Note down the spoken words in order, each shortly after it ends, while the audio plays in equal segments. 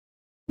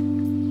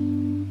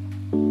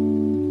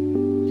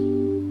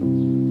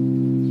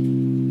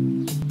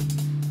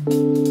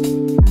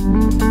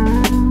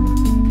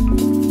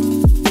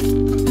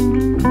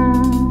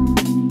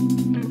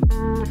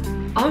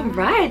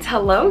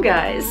Hello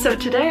guys! So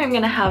today I'm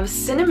gonna have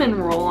Cinnamon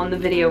Roll on the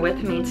video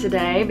with me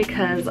today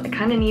because I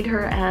kind of need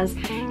her as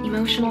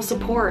emotional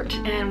support.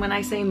 And when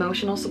I say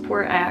emotional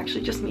support, I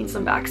actually just mean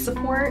some back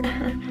support.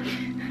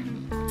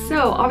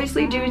 So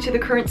obviously, due to the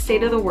current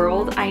state of the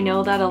world, I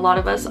know that a lot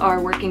of us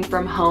are working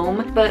from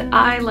home, but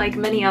I, like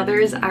many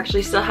others,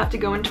 actually still have to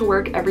go into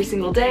work every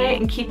single day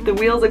and keep the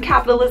wheels of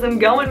capitalism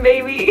going,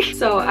 baby!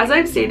 So as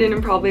I've stated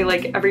in probably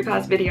like every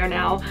past video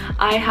now,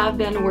 I have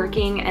been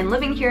working and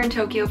living here in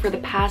Tokyo for the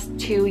past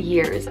 2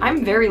 years.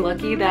 I'm very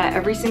lucky that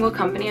every single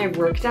company I've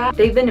worked at,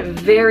 they've been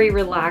very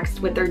relaxed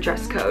with their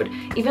dress code.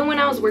 Even when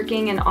I was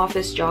working in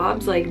office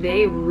jobs, like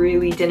they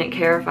really didn't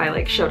care if I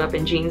like showed up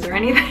in jeans or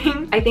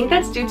anything. I think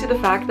that's due to the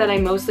fact that I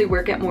mostly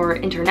work at more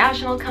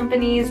international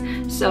companies,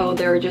 so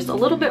they're just a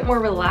little bit more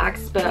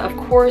relaxed. But of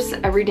course,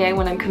 every day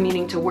when I'm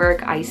commuting to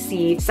work, I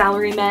see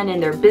salarymen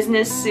in their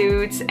business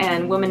suits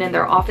and women in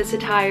their office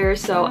attire,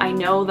 so I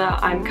know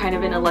that I'm kind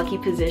of in a lucky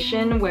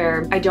position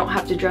where I don't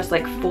have to dress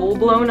like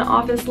full-blown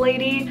office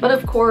lady. But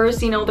of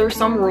course, you know, there's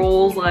some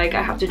rules, like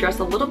I have to dress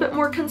a little bit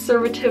more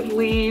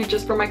conservatively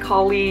just for my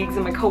colleagues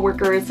and my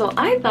coworkers. So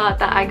I thought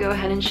that I'd go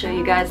ahead and show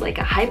you guys like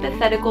a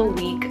hypothetical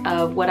week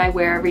of what I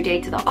wear every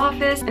day to the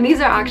office. And these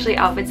are actually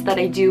outfits that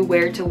I do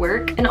wear to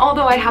work. And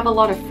although I have a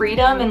lot of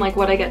freedom in like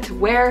what I get to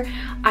wear,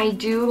 I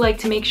do like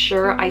to make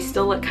sure I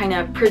still look kind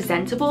of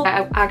presentable.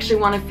 I actually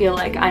want to feel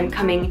like I'm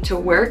coming to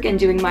work and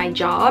doing my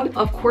job.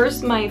 Of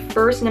course, my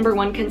first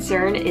 #1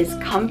 concern is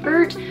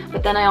comfort,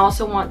 but then I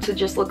also want to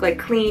just look like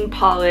clean,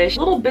 polished, a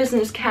little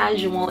business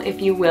casual, if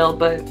you will,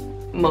 but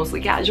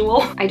mostly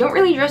casual. I don't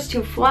really dress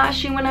too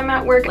flashy when I'm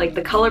at work. Like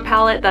the color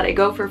palette that I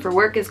go for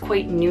work is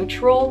quite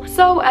neutral.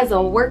 So as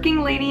a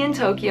working lady in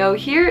Tokyo,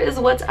 here is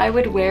what I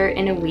would wear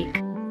in a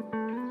week.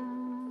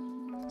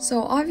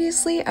 So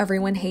obviously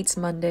everyone hates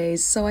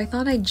Mondays, so I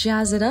thought I'd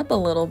jazz it up a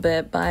little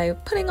bit by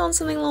putting on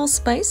something a little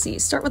spicy.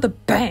 Start with a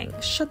bang.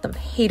 Shut them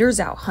haters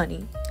out,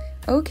 honey.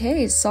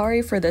 Okay,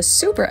 sorry for the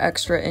super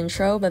extra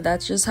intro, but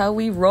that's just how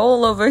we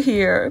roll over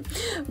here.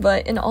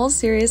 But in all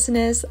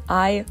seriousness,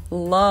 I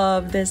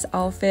love this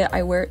outfit.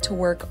 I wear it to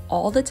work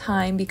all the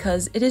time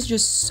because it is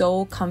just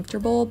so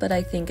comfortable, but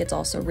I think it's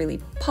also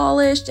really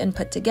polished and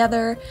put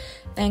together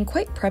and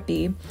quite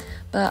preppy.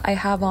 But I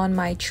have on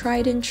my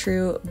tried and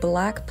true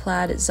black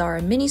plaid Zara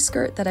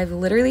miniskirt that I've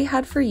literally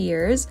had for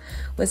years,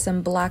 with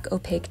some black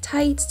opaque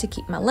tights to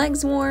keep my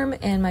legs warm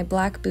and my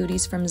black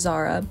booties from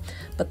Zara.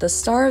 But the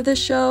star of the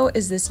show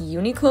is this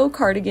Uni Qlo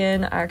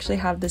cardigan. I actually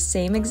have the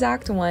same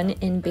exact one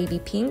in baby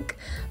pink,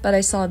 but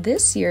I saw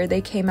this year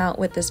they came out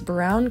with this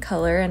brown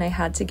color and I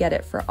had to get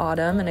it for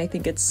autumn, and I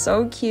think it's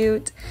so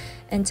cute.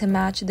 And to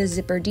match the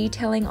zipper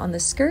detailing on the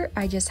skirt,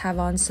 I just have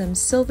on some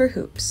silver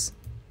hoops.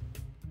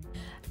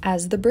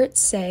 As the Brits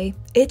say,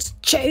 it's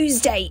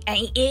Tuesday,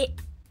 ain't it?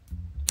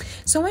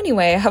 So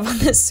anyway, I have on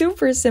this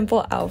super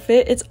simple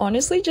outfit. It's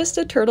honestly just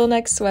a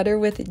turtleneck sweater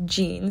with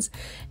jeans.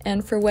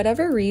 And for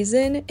whatever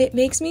reason, it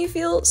makes me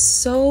feel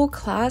so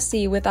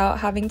classy without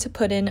having to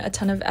put in a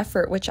ton of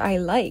effort, which I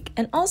like.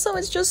 And also,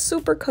 it's just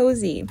super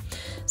cozy.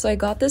 So I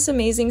got this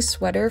amazing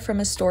sweater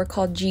from a store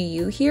called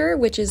GU here,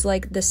 which is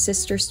like the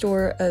sister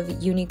store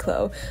of Uni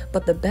Qlo.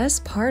 But the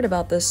best part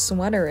about this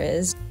sweater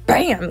is,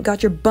 bam,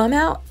 got your bum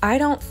out? I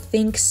don't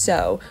think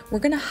so. We're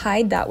gonna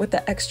hide that with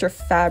the extra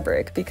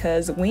fabric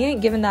because we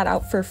ain't giving that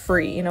out for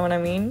free, you know what I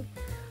mean?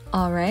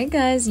 Alright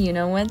guys, you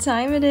know what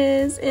time it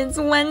is. It's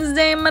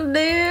Wednesday, my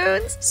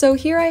dudes! So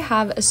here I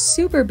have a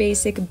super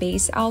basic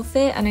base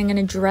outfit, and I'm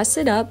gonna dress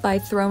it up by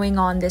throwing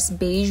on this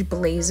beige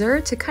blazer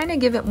to kind of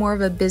give it more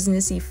of a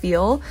businessy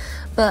feel.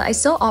 But I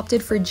still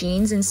opted for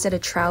jeans instead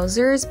of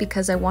trousers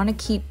because I want to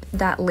keep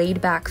that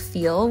laid back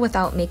feel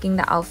without making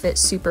the outfit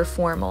super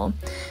formal.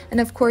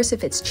 And of course,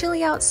 if it's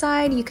chilly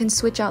outside, you can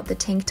switch out the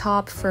tank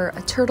top for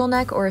a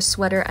turtleneck or a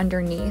sweater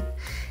underneath.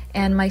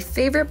 And my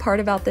favorite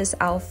part about this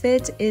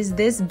outfit is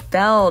this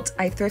belt.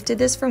 I thrifted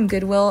this from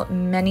Goodwill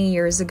many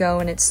years ago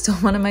and it's still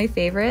one of my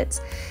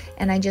favorites.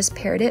 And I just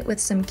paired it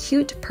with some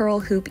cute pearl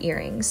hoop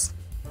earrings.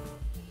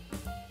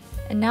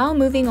 And now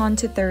moving on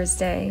to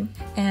Thursday.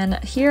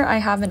 And here I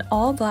have an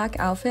all black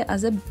outfit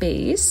as a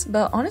base,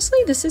 but honestly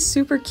this is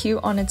super cute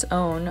on its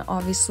own.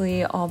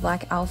 Obviously all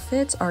black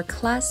outfits are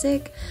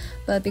classic,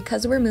 but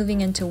because we're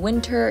moving into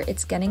winter,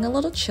 it's getting a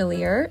little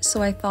chillier,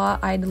 so I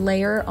thought I'd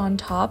layer on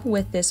top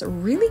with this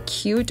really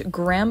cute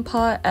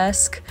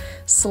grandpa-esque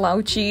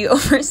slouchy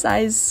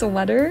oversized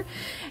sweater.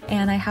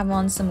 And I have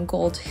on some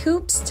gold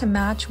hoops to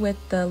match with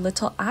the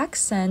little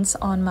accents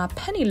on my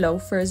penny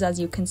loafers, as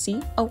you can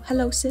see. Oh,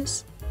 hello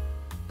sis.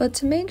 But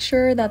to make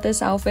sure that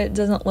this outfit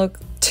doesn't look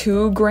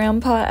too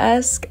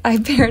grandpa-esque, I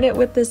paired it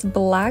with this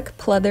black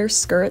pleather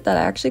skirt that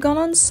I actually got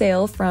on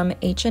sale from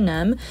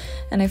H&M,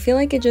 and I feel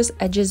like it just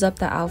edges up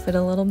the outfit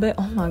a little bit.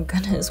 Oh my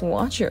goodness,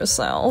 watch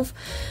yourself.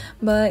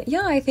 But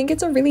yeah, I think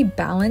it's a really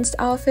balanced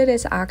outfit.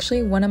 It's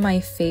actually one of my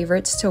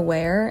favorites to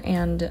wear,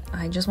 and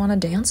I just want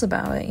to dance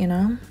about it, you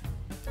know?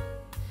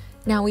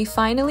 Now we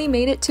finally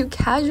made it to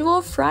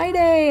Casual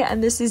Friday,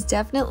 and this is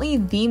definitely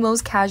the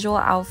most casual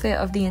outfit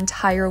of the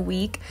entire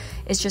week.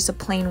 It's just a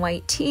plain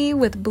white tee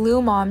with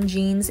blue mom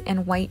jeans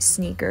and white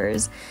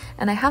sneakers.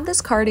 And I have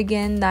this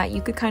cardigan that you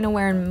could kind of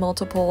wear in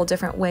multiple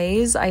different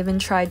ways. I even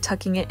tried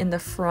tucking it in the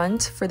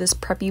front for this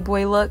preppy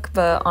boy look,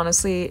 but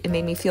honestly it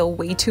made me feel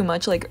way too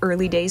much like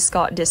early day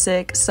Scott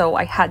Disick, so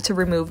I had to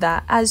remove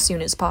that as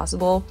soon as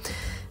possible.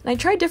 And I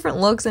tried different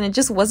looks and it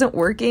just wasn't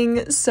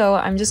working, so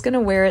I'm just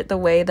gonna wear it the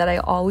way that I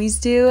always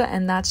do,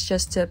 and that's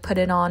just to put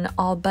it on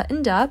all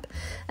buttoned up,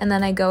 and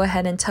then I go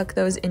ahead and tuck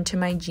those into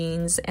my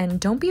jeans.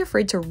 And don't be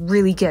afraid to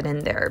really get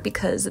in there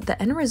because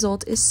the end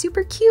result is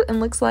super cute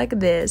and looks like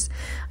this.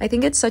 I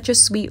think it's such a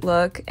sweet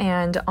look,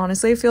 and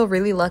honestly I feel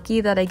really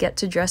lucky that I get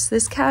to dress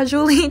this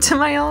casually to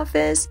my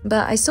office,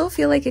 but I still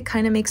feel like it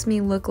kind of makes me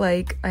look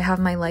like I have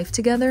my life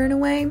together in a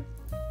way.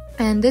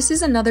 And this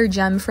is another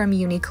gem from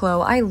Uni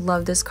Qlo. I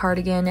love this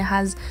cardigan. It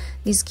has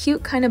these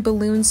cute kind of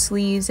balloon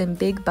sleeves and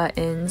big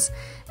buttons.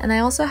 And I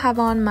also have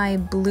on my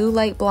blue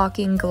light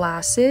blocking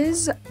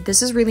glasses.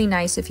 This is really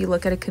nice if you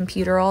look at a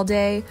computer all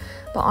day,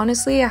 but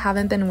honestly I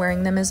haven't been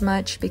wearing them as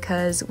much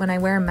because when I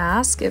wear a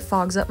mask it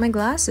fogs up my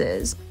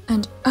glasses.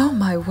 And oh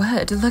my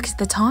word, look at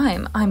the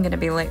time. I'm gonna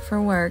be late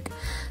for work.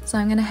 So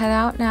I'm gonna head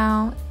out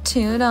now.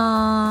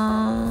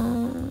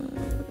 Toodles!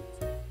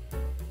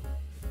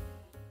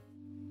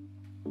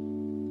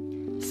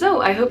 So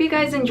I hope you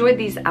guys enjoyed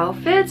these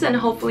outfits and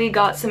hopefully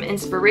got some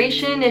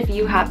inspiration if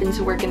you happen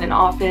to work in an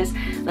office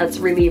that's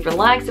really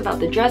relaxed about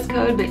the dress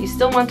code but you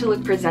still want to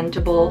look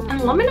presentable.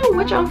 And let me know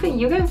which outfit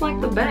you guys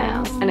like the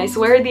best. And I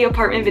swear the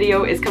apartment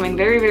video is coming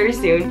very, very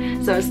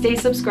soon, so stay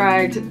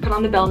subscribed, put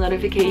on the bell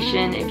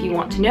notification if you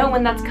want to know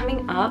when that's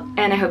coming up.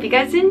 And I hope you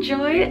guys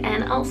enjoyed,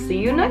 and I'll see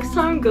you next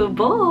time.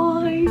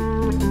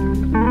 Goodbye!